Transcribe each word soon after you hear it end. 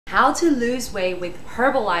How to lose weight with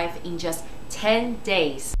Herbalife in just 10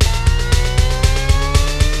 days.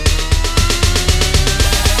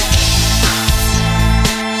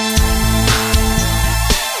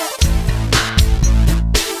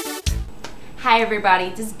 Hi everybody,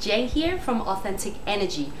 this is Jay here from Authentic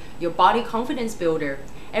Energy, your body confidence builder.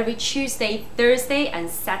 Every Tuesday, Thursday and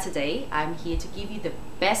Saturday, I'm here to give you the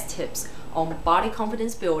best tips on body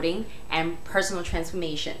confidence building and personal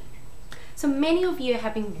transformation. So many of you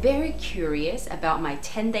have been very curious about my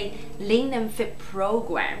 10-day Lean and Fit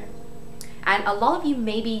program. And a lot of you,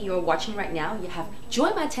 maybe you're watching right now, you have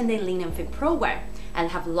joined my 10-day Lean and Fit program and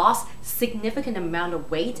have lost significant amount of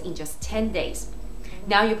weight in just 10 days.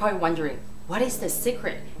 Now you're probably wondering, what is the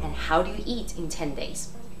secret and how do you eat in 10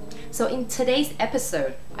 days? So in today's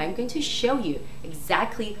episode, I'm going to show you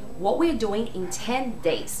exactly what we're doing in 10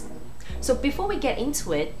 days. So before we get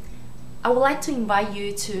into it, I would like to invite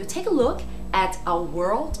you to take a look at our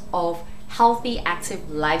world of healthy,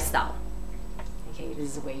 active lifestyle. Okay,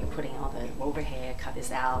 this is where you're putting all the overhead, cut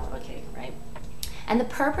this out, okay, right? And the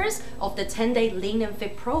purpose of the 10-day Lean and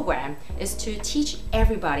Fit program is to teach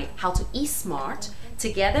everybody how to eat smart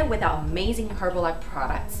together with our amazing Herbalife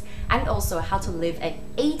products, and also how to live an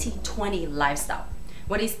 80-20 lifestyle.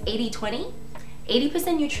 What is 80-20?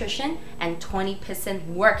 80% nutrition and 20%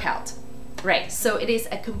 workout. Right, so it is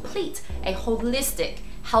a holistic,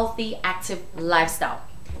 healthy, active lifestyle.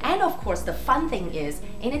 And of course, the fun thing is,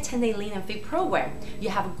 in a 10-day Lean and Fit program, you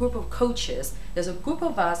have a group of coaches. There's a group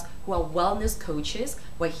of us who are wellness coaches.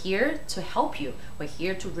 We're here to help you. We're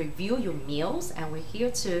here to review your meals, and we're here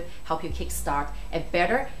to help you kickstart a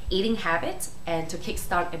better eating habit and to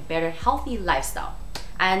kickstart a better healthy lifestyle.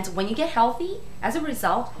 And when you get healthy, as a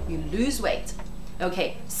result, you lose weight.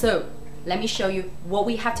 Okay, so let me show you what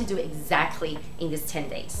we have to do exactly in this 10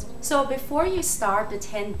 days. So before you start the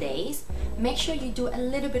 10 days, make sure you do a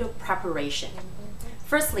little bit of preparation.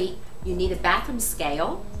 Firstly, you need a bathroom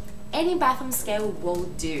scale. Any bathroom scale will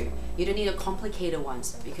do. You don't need a complicated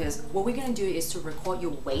ones, because what we're going to do is to record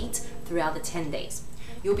your weight throughout the 10 days.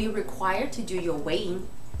 You'll be required to do your weighing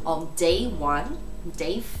on day 1,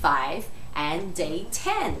 day 5, and day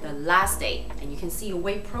 10, the last day, and you can see your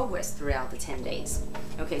weight progress throughout the 10 days.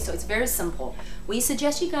 Okay, so it's very simple. We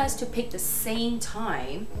suggest you guys to pick the same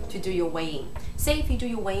time to do your weighing. Say if you do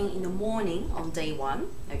your weighing in the morning on day 1,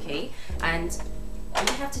 okay, and all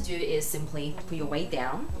you have to do is simply put your weight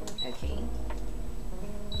down, okay,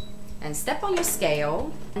 and step on your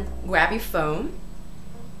scale, grab your phone,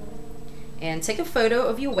 and take a photo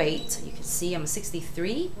of your weight. You can see I'm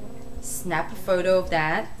 63. Snap a photo of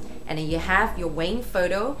that, and then you have your weighing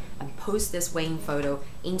photo, and post this weighing photo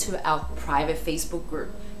into our private Facebook group.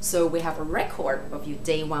 So we have a record of your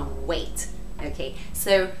day 1 weight. Okay,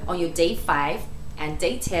 so on your day 5 and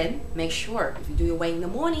day 10, make sure if you do your weighing in the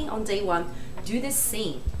morning on day 1, do the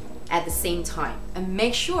same at the same time, and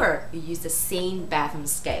make sure you use the same bathroom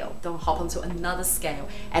scale. Don't hop onto another scale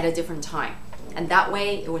at a different time, and that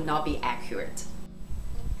way it will not be accurate.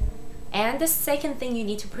 And the second thing you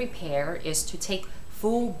need to prepare is to take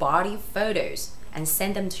full body photos and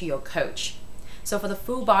send them to your coach. So for the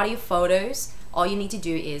full body photos, all you need to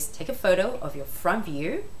do is take a photo of your front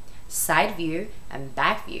view, side view, and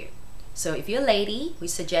back view. So if you're a lady, we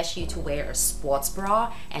suggest you to wear a sports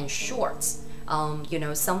bra and shorts. You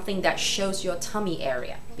know, something that shows your tummy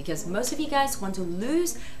area, because most of you guys want to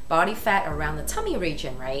lose body fat around the tummy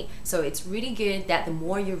region, right? So it's really good that the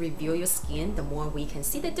more you reveal your skin, the more we can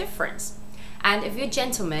see the difference. And if you're a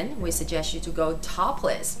gentleman, we suggest you to go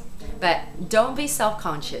topless. But don't be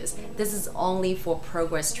self-conscious. This is only for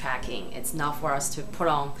progress tracking. It's not for us to put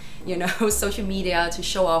on, you know, social media to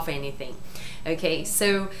show off anything. Okay,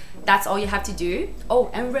 so that's all you have to do.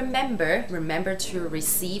 Oh, and remember to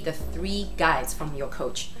receive the 3 guides from your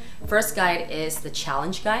coach. First guide is the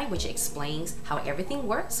challenge guide, which explains how everything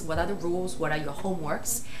works, what are the rules, what are your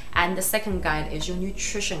homeworks. And the second guide is your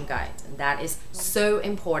nutrition guide. That is so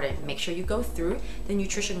important. Make sure you go through the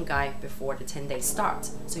nutrition guide before the 10 days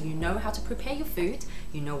start, so you know how to prepare your food,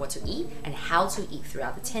 you know what to eat, and how to eat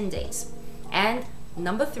throughout the 10 days. And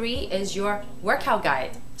number 3 is your workout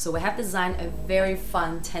guide. So we have designed a very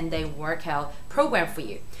fun 10-day workout program for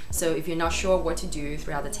you. So if you're not sure what to do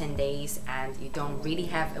throughout the 10 days and you don't really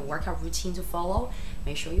have a workout routine to follow,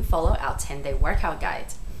 make sure you follow our 10-day workout guide.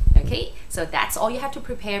 Okay, so that's all you have to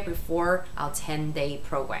prepare before our 10-day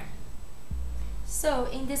program. So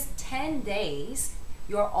in this 10 days,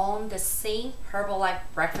 you're on the same Herbalife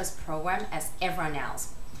breakfast program as everyone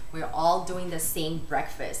else. We're all doing the same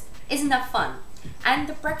breakfast. Isn't that fun? And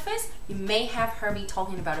the breakfast, you may have heard me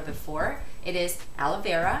talking about it before. It is aloe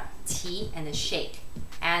vera, tea, and a shake.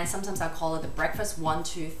 And sometimes I call it the breakfast 1,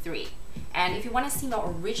 2, 3. And if you want to see my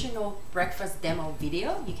original breakfast demo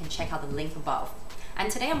video, you can check out the link above.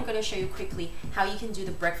 And today I'm going to show you quickly how you can do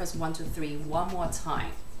the breakfast 1, 2, 3 one more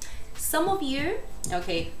time. Some of you,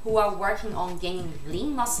 okay, who are working on gaining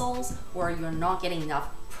lean muscles, or you're not getting enough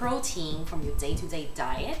protein from your day-to-day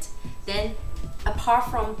diet, then apart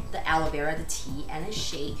from the aloe vera, the tea, and the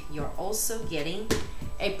shake, you're also getting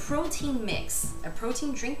a protein mix, a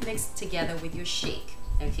protein drink mix together with your shake.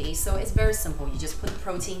 Okay, so it's very simple. You just put the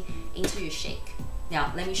protein into your shake.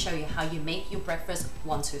 Now, let me show you how you make your breakfast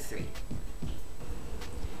 1, 2, 3.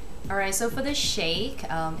 Alright, so for the shake,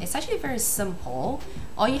 it's actually very simple.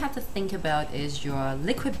 All you have to think about is your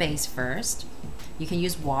liquid base first. You can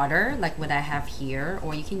use water like what I have here,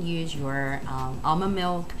 or you can use your almond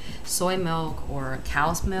milk, soy milk, or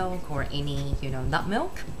cow's milk, or any nut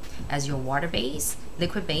milk as your water base,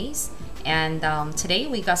 liquid base. And today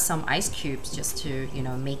we got some ice cubes just to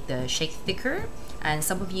make the shake thicker. And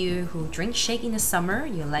some of you who drink shake in the summer,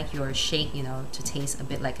 you like your shake to taste a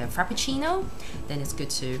bit like a frappuccino, then it's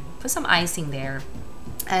good to put some ice in there.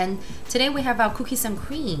 And today we have our cookies and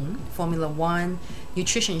cream Formula 1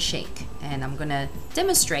 nutrition shake, and I'm gonna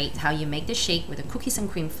demonstrate how you make the shake with a cookies and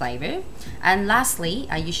cream flavor. And lastly,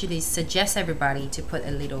 I usually suggest everybody to put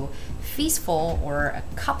a little feastful or a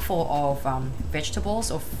cupful of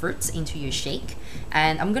vegetables or fruits into your shake.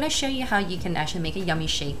 And I'm gonna show you how you can actually make a yummy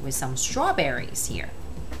shake with some strawberries here.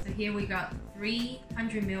 So here we got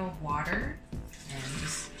 300 ml of water, and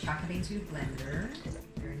just chuck it into your blender.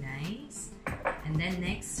 Very nice. And then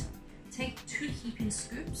next, take 2 heaping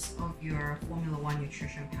scoops of your Formula 1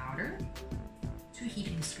 nutrition powder. 2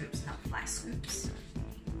 heaping scoops, not flat scoops.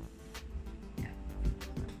 Yeah.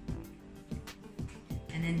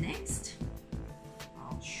 And then next,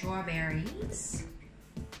 strawberries.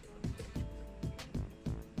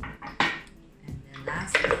 And then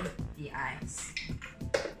lastly, the ice.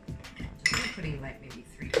 Just putting like maybe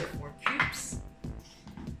 3 to 4 cubes.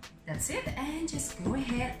 That's it, and just go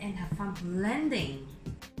ahead and have fun blending.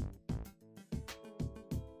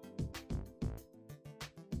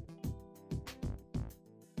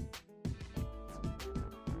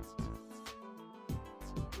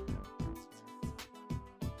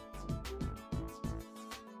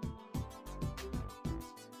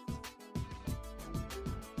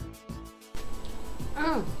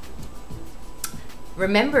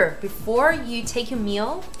 Remember, before you take your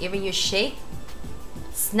meal, even your shake,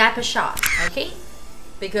 snap a shot, okay?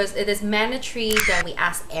 Because it is mandatory that we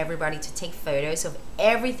ask everybody to take photos of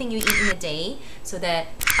everything you eat in a day, so that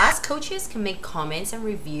us coaches can make comments and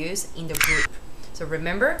reviews in the group. So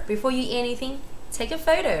remember, before you eat anything, take a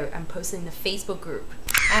photo and post it in the Facebook group.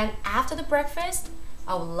 And after the breakfast,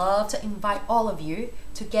 I would love to invite all of you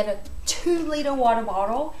to get a 2-liter water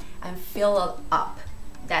bottle and fill it up.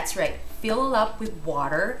 That's right, fill it up with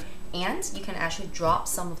water, and you can actually drop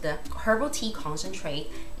some of the herbal tea concentrate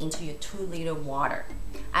into your 2-liter water.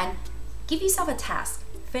 And give yourself a task.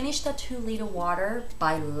 Finish the 2-liter water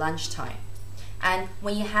by lunchtime. And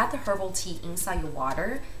when you have the herbal tea inside your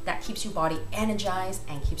water, that keeps your body energized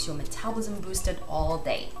and keeps your metabolism boosted all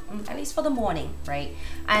day, at least for the morning, right?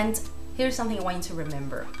 And here's something I want you to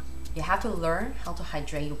remember. You have to learn how to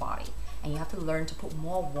hydrate your body, and you have to learn to put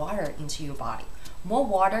more water into your body. More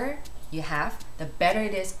water you have, the better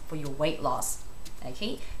it is for your weight loss.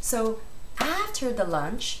 Okay, so after the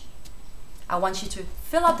lunch, I want you to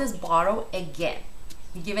fill up this bottle again.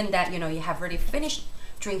 Given that you have already finished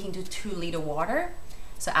drinking the 2-liter water,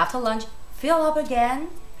 so after lunch, fill up again.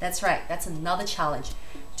 That's right, that's another challenge.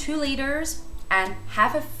 2 liters, and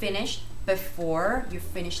have it finished before you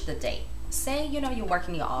finish the day. Say you work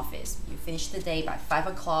in your office, you finish the day by 5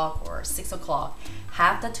 o'clock or 6 o'clock,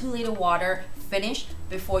 have the 2-liter water finished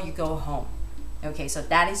before you go home. Okay, so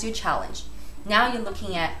that is your challenge. Now you're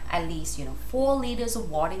looking at least 4 liters of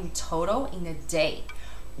water in total in a day.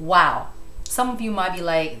 Wow, some of you might be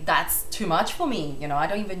like, that's too much for me. I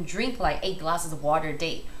don't even drink like 8 glasses of water a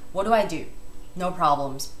day. What do? No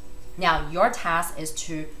problems. Now your task is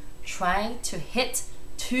to try to hit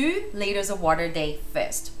 2 liters of water a day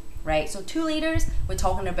first. Right, so 2 liters, we're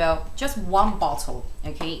talking about just 1 bottle.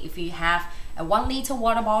 Okay, if you have a 1-liter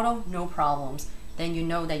water bottle, no problems. Then you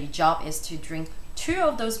know that your job is to drink 2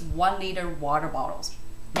 of those 1-liter water bottles.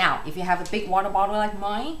 Now, if you have a big water bottle like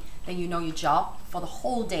mine, then you know your job for the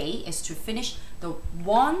whole day is to finish the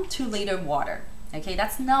 1 2-liter water. Okay,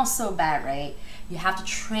 that's not so bad, right? You have to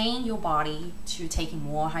train your body to take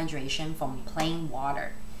more hydration from plain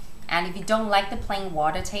water. And if you don't like the plain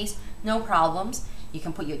water taste, no problems. You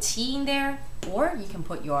can put your tea in there, or you can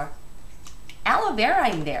put your aloe vera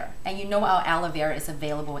in there. And you know our aloe vera is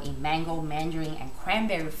available in mango, mandarin, and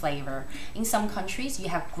cranberry flavor. In some countries, you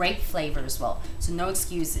have grape flavor as well, so no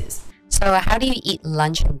excuses. So how do you eat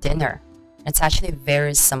lunch and dinner? It's actually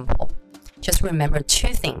very simple. Just remember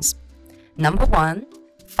two things. Number one,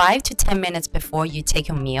 5 to 10 minutes before you take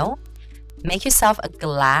your meal, make yourself a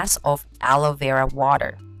glass of aloe vera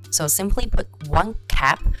water. So simply put 1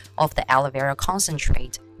 cap of the aloe vera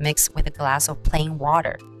concentrate mixed with a glass of plain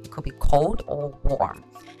water. It could be cold or warm.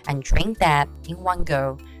 And drink that in one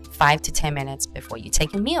go 5 to 10 minutes before you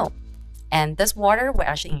take your meal. And this water will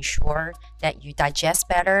actually ensure that you digest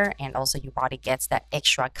better and also your body gets that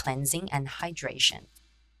extra cleansing and hydration.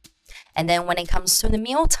 And then when it comes to the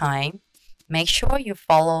meal time, make sure you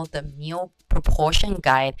follow the meal proportion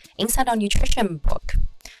guide inside our nutrition book.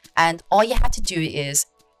 And all you have to do is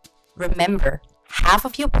remember, half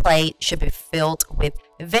of your plate should be filled with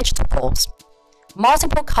vegetables,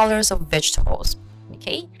 multiple colors of vegetables,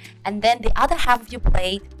 okay? And then the other half of your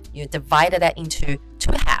plate, you divided that into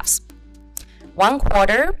 2 halves.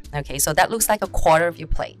 1/4, okay, so that looks like a quarter of your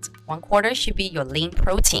plate. 1/4 should be your lean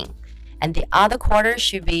protein, and the other quarter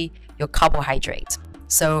should be your carbohydrate.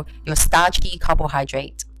 So your starchy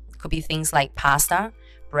carbohydrate could be things like pasta,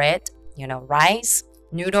 bread, rice,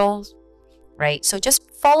 noodles, right? So just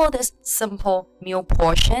follow this simple meal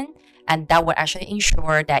portion, and that will actually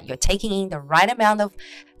ensure that you're taking in the right amount of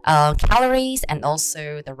calories and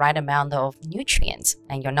also the right amount of nutrients,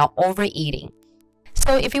 and you're not overeating.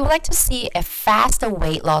 So if you would like to see a faster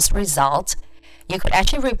weight loss result, you could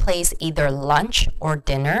actually replace either lunch or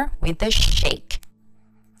dinner with a shake.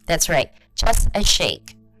 That's right, just a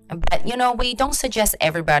shake. But we don't suggest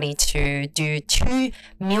everybody to do 2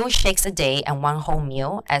 meal shakes a day and 1 whole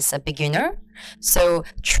meal as a beginner. So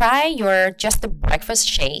try just the breakfast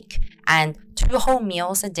shake and 2 whole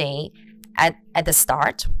meals a day at the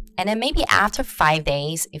start. And then maybe after 5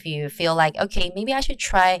 days, if you feel like, okay, maybe I should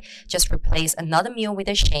try just replace another meal with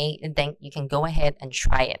a shake, and then you can go ahead and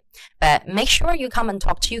try it. But make sure you come and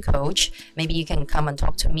talk to your coach. Maybe you can come and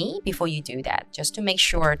talk to me before you do that, just to make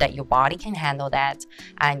sure that your body can handle that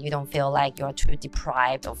and you don't feel like you're too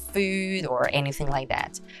deprived of food or anything like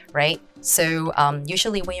that, right? So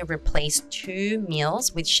usually when you replace 2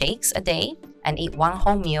 meals with shakes a day and eat 1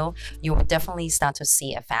 whole meal, you will definitely start to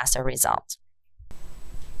see a faster result.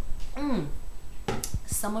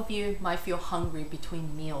 Some of you might feel hungry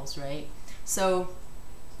between meals, right? So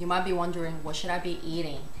you might be wondering, what should I be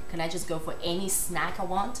eating? Can I just go for any snack I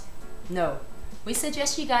want? No. We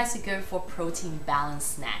suggest you guys to go for protein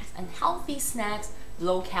balanced snacks and healthy snacks,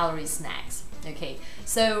 low calorie snacks. Okay,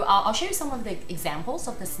 so I'll show you some of the examples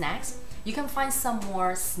of the snacks. You can find some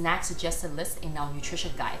more snack suggested list in our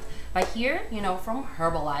nutrition guide. But here, from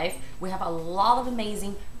Herbalife, we have a lot of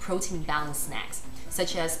amazing protein balanced snacks,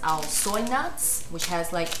 such as our soy nuts, which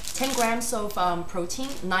has like 10 grams of protein,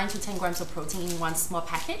 9 to 10 grams of protein in 1 small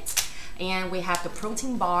packet. And we have the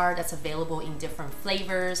protein bar that's available in different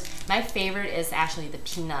flavors. My favorite is actually the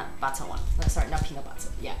peanut butter one. Sorry, not peanut butter,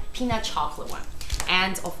 yeah, peanut chocolate one.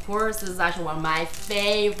 And of course, this is actually one of my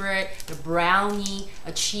favorite, the Brownie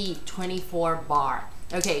Achieve 24 bar.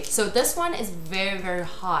 Okay, so this one is very, very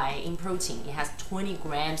high in protein. It has 20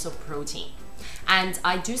 grams of protein. And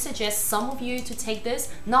I do suggest some of you to take this.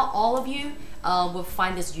 Not all of you will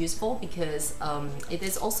find this useful because it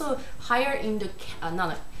is also higher in the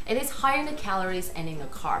it is higher in the calories and in the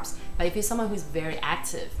carbs. But if you're someone who's very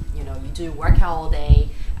active, you do workout all day,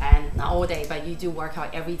 and not all day, but you do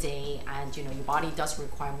workout every day, and your body does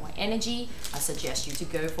require more energy, I suggest you to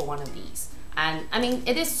go for one of these. And I mean,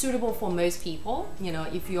 it is suitable for most people.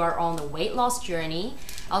 If you are on a weight loss journey,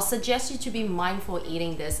 I'll suggest you to be mindful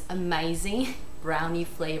eating this amazing brownie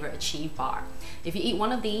flavor Achieve bar. If you eat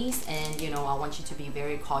one of these, and I want you to be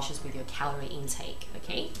very cautious with your calorie intake,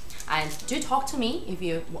 okay? And do talk to me if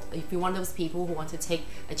you're one of those people who want to take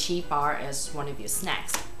Achieve bar as one of your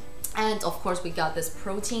snacks. And of course, we got this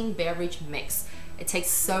protein beverage mix. It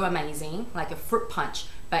tastes so amazing, like a fruit punch,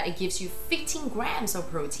 but it gives you 15 grams of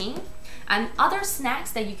protein. And other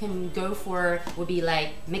snacks that you can go for would be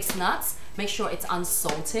like mixed nuts. Make sure it's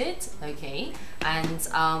unsalted, okay? And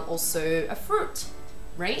also a fruit,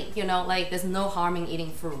 right? Like there's no harm in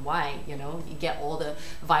eating fruit. Why? You get all the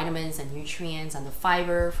vitamins and nutrients and the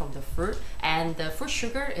fiber from the fruit. And the fruit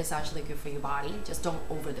sugar is actually good for your body. Just don't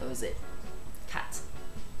overdose it. Cut.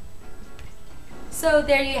 So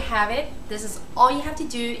there you have it. This is all you have to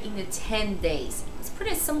do in the 10 days. It's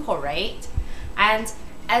pretty simple, right? And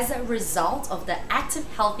as a result of the active,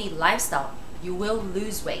 healthy lifestyle, you will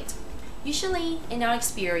lose weight. Usually, in our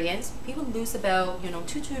experience, people lose about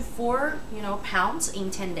 2 to 4 pounds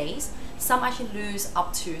in 10 days. Some actually lose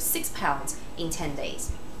up to 6 pounds in 10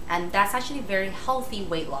 days. And that's actually very healthy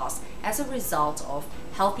weight loss as a result of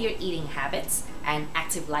healthier eating habits and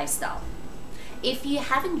active lifestyle. If you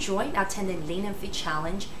haven't joined our 10-day Lean and Fit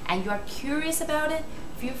Challenge and you are curious about it,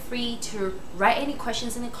 feel free to write any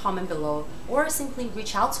questions in the comment below or simply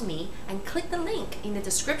reach out to me and click the link in the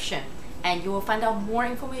description, and you will find out more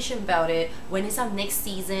information about it, when it's our next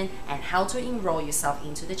season, and how to enroll yourself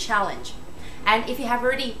into the challenge. And if you have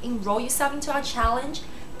already enrolled yourself into our challenge,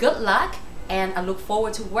 good luck, and I look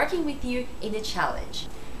forward to working with you in the challenge.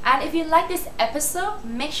 And if you like this episode,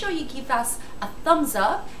 make sure you give us a thumbs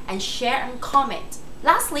up and share and comment.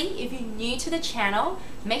 Lastly, if you're new to the channel,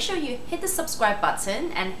 make sure you hit the subscribe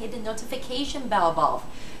button and hit the notification bell above,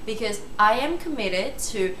 because I am committed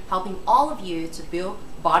to helping all of you to build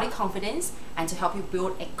body confidence and to help you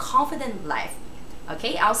build a confident life.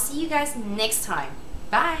 Okay, I'll see you guys next time.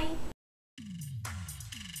 Bye!